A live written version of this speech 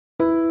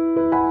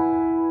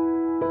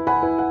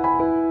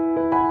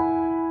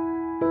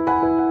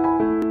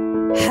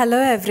Hello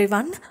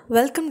everyone,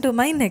 welcome to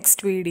my next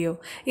video.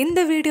 In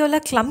the video la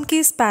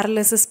KLUMPKE'S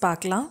paralysis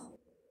பார்க்கலாம்.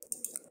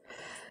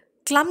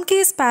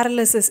 KLUMPKE'S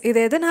paralysis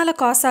இது எதனால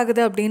cos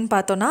ஆகுது அப்படினு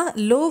பார்த்தோம்னா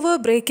lower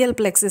brachial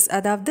plexus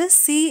அதாவது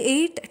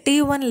C8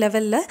 T1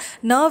 லெவல்ல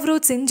nerve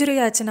roots injury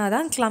ஆச்சுனா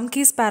தான்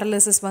KLUMPKE'S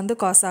paralysis வந்து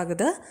காஸ்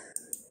ஆகுது.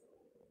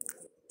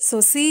 So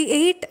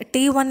C8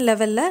 T1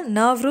 லெவல்ல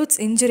nerve roots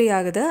injury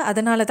ஆகுது,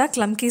 அதனால தான்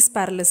KLUMPKE'S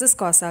paralysis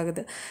காஸ்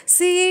ஆகுது.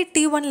 C8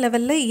 T1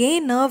 லெவல்ல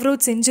ஏன் nerve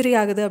roots injury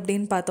ஆகுது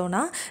அப்படினு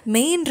பார்த்தோம்னா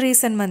மெயின்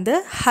ரீசன் வந்து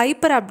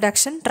hyper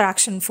abduction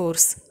traction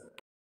force.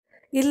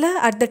 இல்ல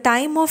at the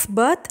time of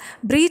birth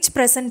breech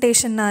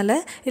presentation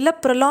நால இல்ல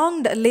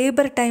prolonged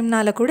labor time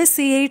நால கூட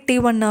C8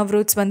 T1 nerve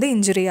roots வந்து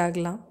injury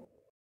ஆகலாம்.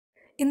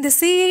 இந்த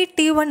C8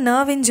 T1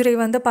 nerve injury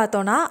வந்து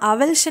பார்த்தோம்னா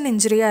avulsion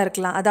injury-ஆ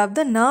இருக்கலாம்.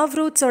 அதாவது nerve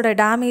roots ஓட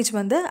damage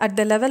வந்து at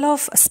the level of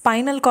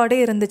spinal cord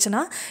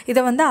இருந்துச்சுனா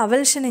இதை வந்து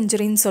avulsion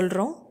injury-ன்னு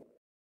சொல்றோம்.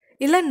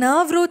 இல்ல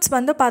nerve roots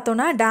வந்து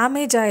பார்த்தோம்னா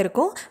damage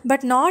ஆயிருக்கும்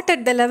but not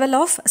at the level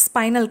of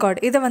spinal cord,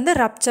 இதை வந்து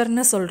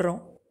rupture-ன்னு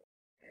சொல்றோம்.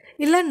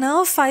 இல்ல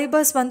nerve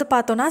fibers வந்து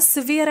பார்த்தோம்னா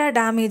சிவியரா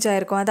டேமேஜ்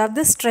ஆயிருக்கும்,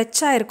 அதாவது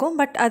ஸ்ட்ரெச் ஆயிருக்கும்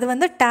பட் அது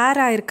வந்து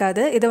டேர்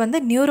ஆயிருக்காது, இதை வந்து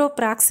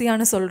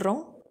நியூரோபிராக்சியான்னு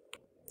சொல்றோம்.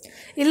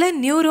 இல்ல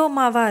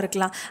நியூரோமாவா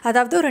இருக்கலாம்,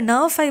 அதாவது ஒரு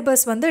nerve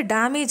fibers வந்து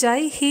டேமேஜ்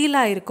ஆகி ஹீல்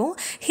ஆயிருக்கும்,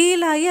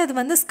 ஹீல் ஆகி அது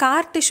வந்து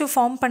ஸ்கார் டிஷ்யூ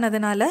ஃபார்ம்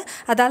பண்ணதுனால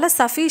அதால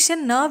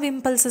சஃபிஷியன்ட் nerve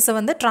impulses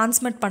வந்து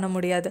டிரான்ஸ்மிட் பண்ண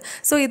முடியாது.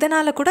 ஸோ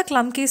இதனால கூட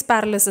KLUMPKE'S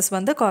paralysis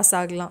வந்து காஸ்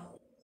ஆகலாம்.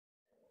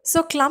 ஸோ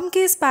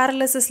KLUMPKE'S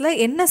paralysisல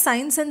என்ன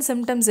சைன்ஸ் அண்ட்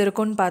சிம்டம்ஸ்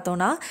இருக்குன்னு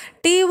பார்த்தோன்னா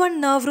T1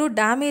 nerve root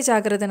டேமேஜ்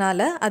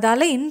ஆகிறதுனால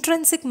அதால்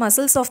இன்ட்ரென்சிக்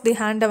மசில்ஸ் ஆஃப் தி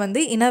ஹேண்டை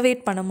வந்து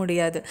இனோவேட் பண்ண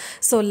முடியாது.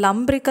 ஸோ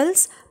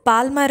லம்பிரிக்கல்ஸ்,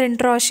 பால்மர்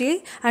இன்ட்ராஷியே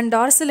அண்ட்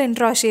டார்சல்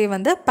இன்ட்ராஷியே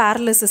வந்து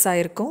பேரலிசிஸ்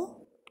ஆகிருக்கும்.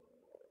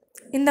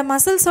 இந்த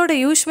மசில்ஸோட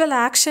யூஷுவல்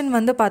ஆக்ஷன்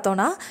வந்து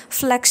பார்த்தோன்னா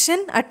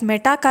flexion at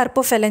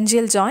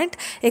மெட்டாகார்போஃபெலஞ்சியல் joint,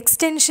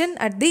 extension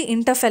at the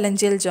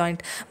இன்டர்ஃபெலஞ்சியல்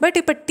joint. But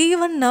இப்போ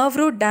T1 nerve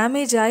root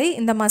டேமேஜ் ஆகி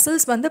இந்த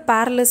மசில்ஸ் வந்து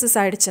பேரலிசிஸ்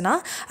ஆகிடுச்சுன்னா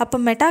அப்போ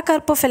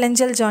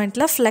மெட்டாகார்போஃபெலஞ்சியல்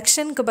ஜாயிண்ட்டில்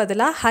ஃப்ளெக்ஷனுக்கு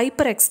பதிலாக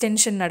ஹைப்பர்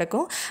எக்ஸ்டென்ஷன்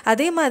நடக்கும்.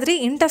 அதே மாதிரி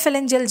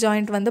இன்டர்ஃபெலஞ்சியல்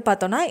ஜாயிண்ட் வந்து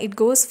பார்த்தோன்னா it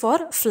goes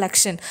for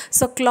flexion.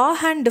 So க்ளா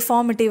hand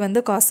deformity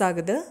வந்து காஸ்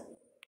ஆகுது.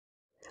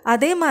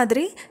 அதே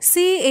மாதிரி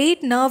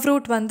C8 nerve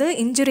root வந்து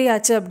இன்ஜுரி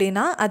ஆச்சு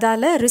அப்படின்னா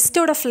அதால்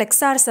ரிஸ்டோட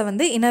ஃப்ளெக்ஸார்ஸை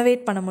வந்து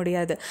இனோவேட் பண்ண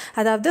முடியாது.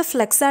 அதாவது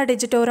ஃப்ளெக்ஸார்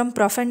டிஜிட்டோரம்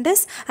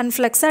ப்ரொஃபண்டஸ் அண்ட்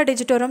ஃப்ளெக்ஸார்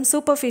டிஜிட்டோரம்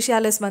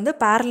சூப்பர்ஃபிஷியாலிஸ் வந்து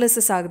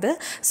பேரலிசிஸ் ஆகுது.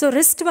 ஸோ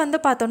ரிஸ்ட் வந்து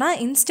பார்த்தோன்னா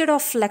instead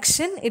of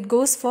flexion it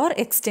goes for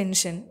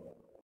extension.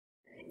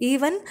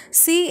 Even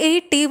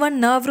C8 T1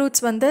 nerve roots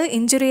வந்து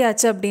இன்ஜுரி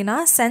ஆச்சு அப்படின்னா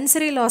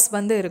சென்சரி லாஸ்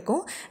வந்து இருக்கும்.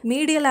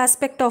 Medial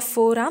aspect of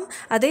four arm,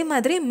 அதே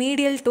மாதிரி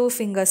medial 2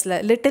 ஃபிங்கர்ஸில்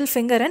little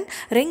finger and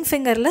ring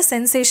ஃபிங்கரில்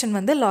sensation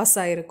வந்து லாஸ்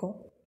ஆகிருக்கும்.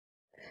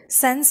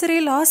 சென்சரி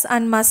லாஸ்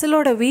அண்ட்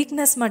மசிலோட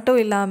வீக்னஸ் மட்டும்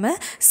இல்லாமல்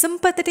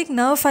சிம்பத்தட்டிக்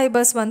நர்வ்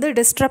ஃபைபர்ஸ் வந்து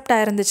டிஸ்டர்ப்ட்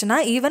ஆயிருந்துச்சுன்னா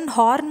ஈவன்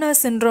ஹார்னர்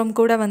சிண்ட்ரோம்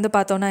கூட வந்து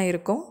பார்த்தோன்னா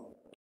இருக்கும்.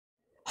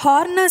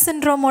 ஹார்னர்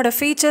சிண்ட்ரோமோட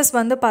ஃபீச்சர்ஸ்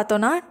வந்து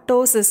பார்த்தோன்னா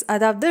டோசிஸ்,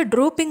 அதாவது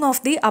drooping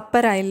of the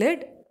Appar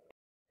eyelid.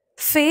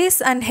 Face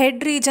and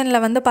head ரீஜனில்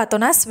வந்து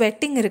பார்த்தோன்னா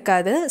ஸ்வெட்டிங்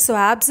இருக்காது. ஸோ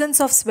ஆப்சன்ஸ்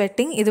ஆஃப்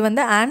ஸ்வெட்டிங், இது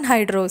வந்து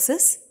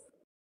ஆன்ஹைட்ரோசிஸ்.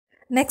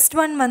 நெக்ஸ்ட்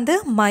ஒன் வந்து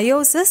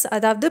மயோசிஸ்,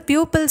 அதாவது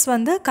பியூப்பிள்ஸ்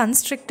வந்து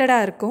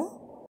கன்ஸ்ட்ரிக்டடாக இருக்கும்.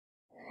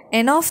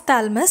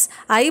 எனோஃப்தால்மஸ்,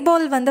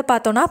 ஐபால் வந்து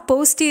பார்த்தோன்னா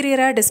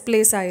போஸ்டீரியராக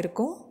டிஸ்பிளேஸ்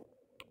ஆகிருக்கும்.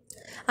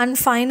 And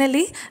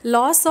finally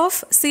loss of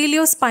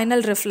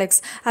ciliospinal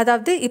reflex,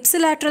 அதாவது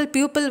இப்சிலேட்ரல்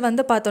பியூப்பிள்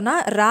வந்து பார்த்தோன்னா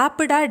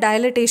ரேப்பிடாக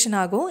டைலட்டேஷன்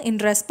ஆகும்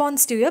இன்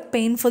response to a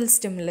painful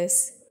stimulus.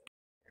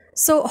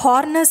 So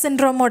ஹார்னர்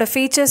சிண்ட்ரோமோட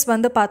features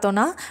வந்து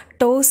பார்த்தோன்னா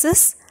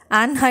டோசிஸ்,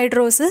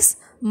 ஆன்ஹைட்ரோசிஸ்,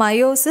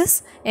 meiosis,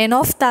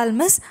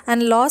 எனோஃப்தால்மஸ்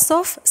and loss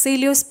of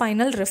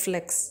ciliospinal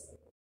reflex.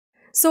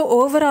 So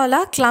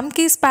ஓவராலாக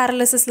KLUMPKE'S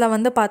paralysisல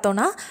வந்து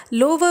பார்த்தோன்னா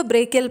லோவர்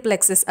brachial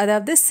plexus,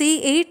 அதாவது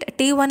C8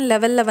 T1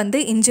 லெவலில்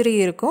வந்து இன்ஜுரி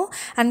இருக்கும்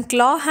அண்ட்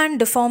க்ளா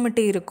ஹேண்ட்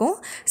டிஃபார்மிட்டி இருக்கும்.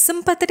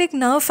 சிம்பத்தட்டிக்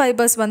நர்வ்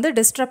ஃபைபர்ஸ் வந்து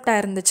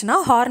டிஸ்டர்ப்டாக இருந்துச்சுன்னா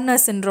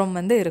ஹார்னர் சிண்ட்ரோம்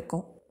வந்து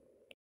இருக்கும்.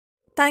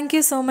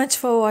 தேங்க்யூ ஸோ மச்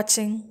ஃபார்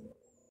வாட்சிங்.